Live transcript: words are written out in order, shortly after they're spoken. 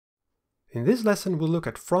In this lesson we'll look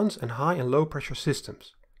at fronts and high and low pressure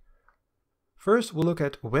systems. First we'll look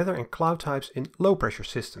at weather and cloud types in low pressure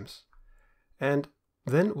systems. And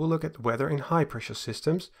then we'll look at weather in high pressure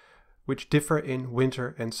systems, which differ in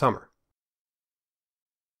winter and summer.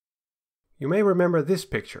 You may remember this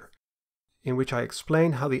picture, in which I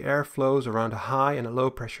explain how the air flows around a high and a low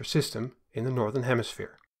pressure system in the northern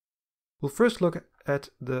hemisphere. We'll first look at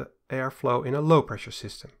the airflow in a low pressure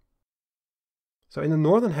system. So in the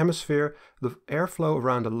northern hemisphere, the airflow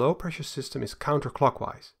around a low pressure system is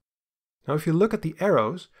counterclockwise. Now if you look at the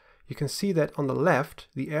arrows, you can see that on the left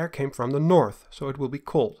the air came from the north, so it will be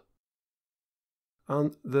cold.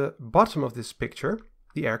 On the bottom of this picture,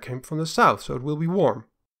 the air came from the south, so it will be warm.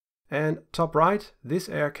 And top right, this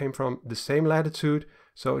air came from the same latitude,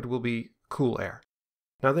 so it will be cool air.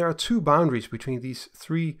 Now there are two boundaries between these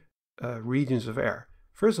three regions of air.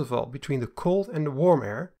 First of all, between the cold and the warm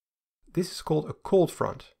air, this is called a cold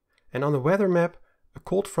front. And on the weather map, a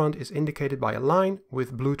cold front is indicated by a line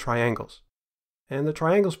with blue triangles. And the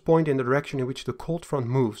triangles point in the direction in which the cold front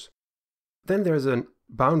moves. Then there's a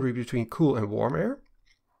boundary between cool and warm air,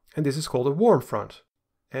 and this is called a warm front.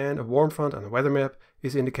 And a warm front on the weather map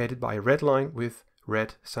is indicated by a red line with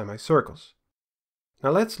red semicircles. Now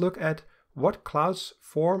let's look at what clouds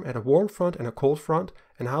form at a warm front and a cold front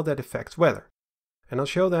and how that affects weather. And I'll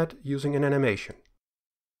show that using an animation.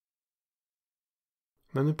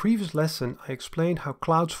 In the previous lesson I explained how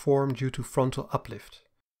clouds form due to frontal uplift.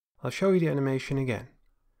 I'll show you the animation again.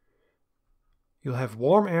 You'll have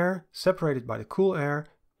warm air separated by the cool air,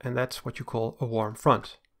 and that's what you call a warm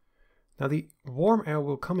front. Now the warm air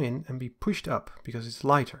will come in and be pushed up because it's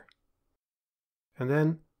lighter. And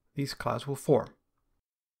then these clouds will form.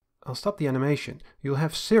 I'll stop the animation. You'll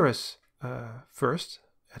have cirrus first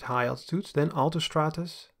at high altitudes, then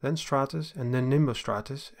altostratus, then stratus, and then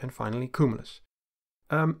nimbostratus, and finally cumulus.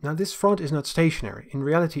 Now this front is not stationary. In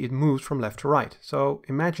reality it moves from left to right. So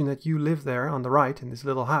imagine that you live there on the right in this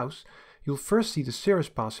little house. You'll first see the cirrus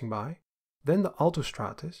passing by, then the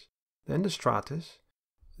altostratus, then the stratus,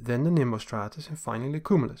 then the nimbostratus, and finally the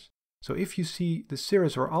cumulus. So if you see the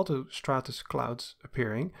cirrus or altostratus clouds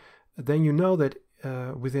appearing, then you know that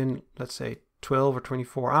within, let's say, 12 or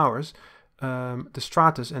 24 hours, the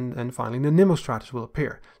stratus and finally the nimbostratus will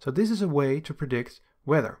appear. So this is a way to predict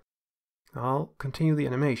weather. I'll continue the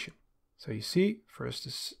animation. So you see first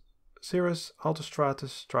the cirrus, altostratus,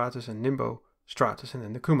 stratus, and nimbostratus, and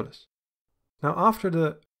then the cumulus. Now after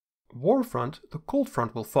the warm front, the cold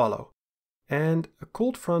front will follow. And a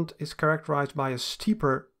cold front is characterized by a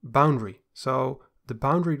steeper boundary. So the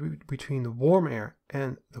boundary between the warm air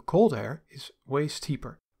and the cold air is way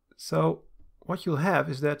steeper. So what you'll have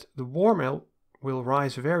is that the warm air will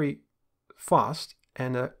rise very fast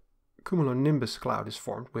and a cumulonimbus cloud is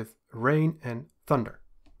formed with rain and thunder.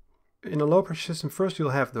 In a low pressure system, first you'll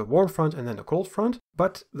have the warm front and then the cold front,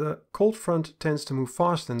 but the cold front tends to move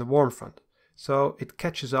faster than the warm front. So it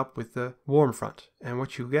catches up with the warm front, and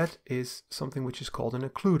what you get is something which is called an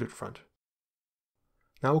occluded front.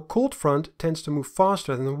 Now a cold front tends to move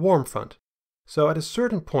faster than the warm front. So at a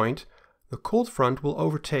certain point, the cold front will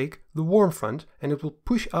overtake the warm front and it will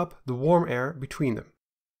push up the warm air between them.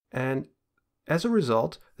 And as a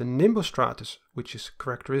result, the nimbostratus, which is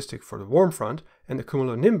characteristic for the warm front, and the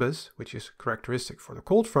cumulonimbus, which is characteristic for the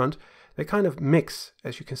cold front, they kind of mix,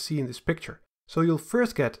 as you can see in this picture. So you'll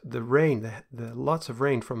first get the rain, the lots of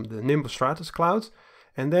rain from the nimbostratus clouds,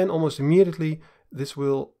 and then almost immediately this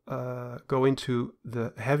will go into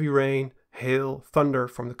the heavy rain, hail, thunder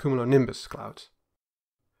from the cumulonimbus clouds.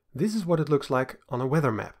 This is what it looks like on a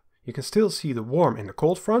weather map. You can still see the warm and the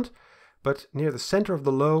cold front, but near the center of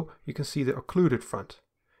the low you can see the occluded front.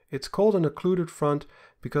 It's called an occluded front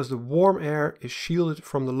because the warm air is shielded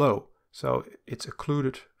from the low, so it's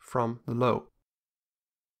occluded from the low.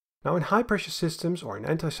 Now in high pressure systems or in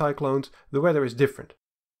anticyclones, the weather is different.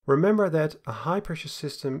 Remember that a high pressure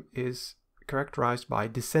system is characterized by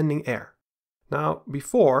descending air. Now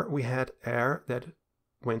before we had air that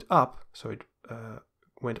went up, so it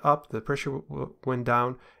went up, the pressure went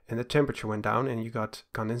down, and the temperature went down, and you got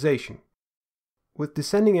condensation. With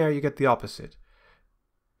descending air you get the opposite.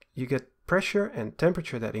 You get pressure and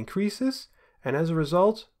temperature that increases, and as a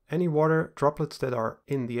result any water droplets that are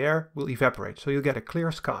in the air will evaporate, so you'll get a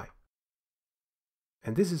clear sky.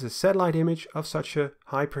 And this is a satellite image of such a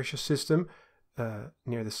high pressure system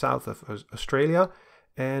near the south of Australia,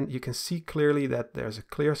 and you can see clearly that there's a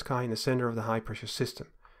clear sky in the center of the high pressure system.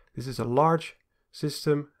 This is a large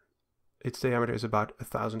system. Its diameter is about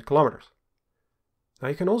 1,000 kilometers. Now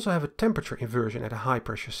you can also have a temperature inversion at a high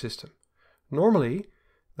pressure system. Normally,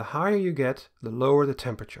 the higher you get, the lower the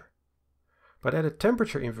temperature. But at a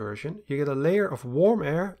temperature inversion, you get a layer of warm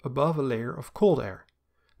air above a layer of cold air.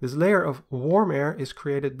 This layer of warm air is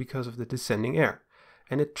created because of the descending air,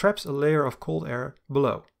 and it traps a layer of cold air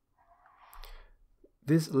below.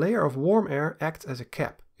 This layer of warm air acts as a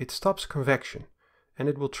cap. It stops convection, and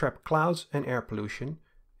it will trap clouds and air pollution,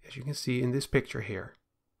 as you can see in this picture here.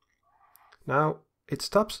 Now, it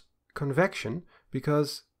stops convection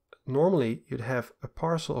because normally you'd have a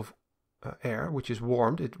parcel of air which is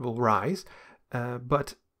warmed, it will rise,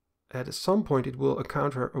 but at some point it will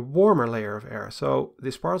encounter a warmer layer of air. So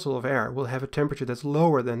this parcel of air will have a temperature that's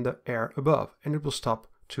lower than the air above, and it will stop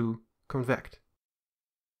to convect.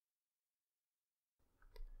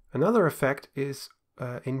 Another effect is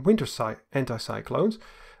in winter anticyclones.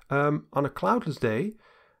 On a cloudless day,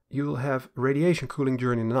 you will have radiation cooling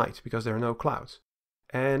during the night because there are no clouds.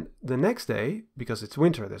 And the next day, because it's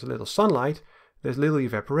winter, there's a little sunlight, there's little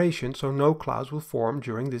evaporation, so no clouds will form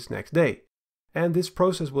during this next day. And this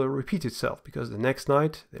process will repeat itself because the next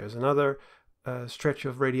night there's another stretch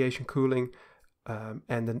of radiation cooling,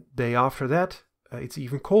 and the day after that it's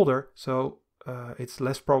even colder, so it's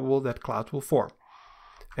less probable that clouds will form.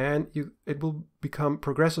 And it will become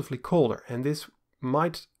progressively colder, and this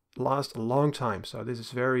might last a long time, so this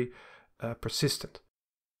is very persistent.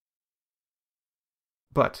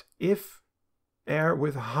 But if air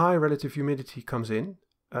with high relative humidity comes in,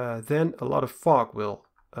 then a lot of fog will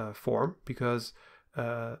form because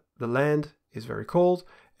the land is very cold,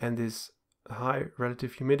 and this high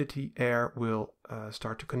relative humidity air will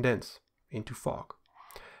start to condense into fog.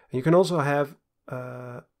 And you can also have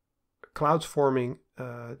clouds forming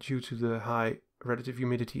due to the high relative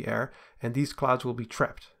humidity air, and these clouds will be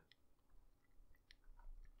trapped.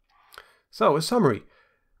 So, a summary.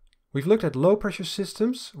 We've looked at low pressure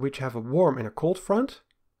systems which have a warm and a cold front.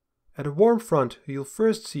 At a warm front, you'll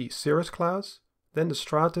first see cirrus clouds, then the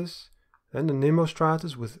stratus, then the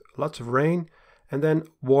nimbostratus with lots of rain, and then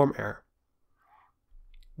warm air.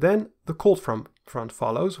 Then the cold front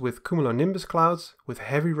follows with cumulonimbus clouds with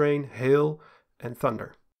heavy rain, hail, and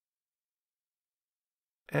thunder.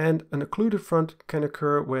 And an occluded front can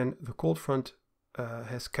occur when the cold front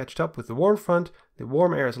has catched up with the warm front, the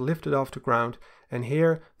warm air is lifted off the ground, and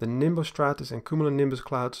here the nimbostratus and cumulonimbus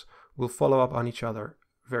clouds will follow up on each other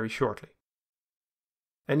very shortly.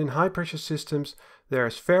 And in high pressure systems there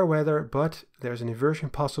is fair weather, but there's an inversion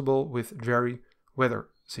possible with dreary weather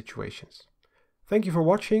situations. Thank you for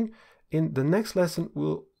watching. In the next lesson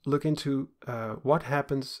we'll look into what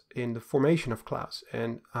happens in the formation of clouds,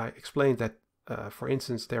 and I explained that for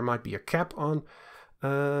instance there might be a cap on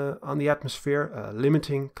the atmosphere,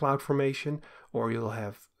 limiting cloud formation, or you'll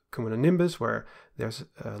have cumulonimbus where there's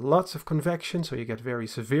lots of convection, so you get very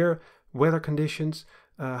severe weather conditions.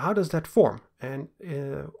 How does that form? And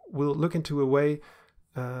we'll look into a way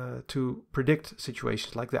to predict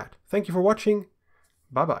situations like that. Thank you for watching.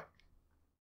 Bye bye.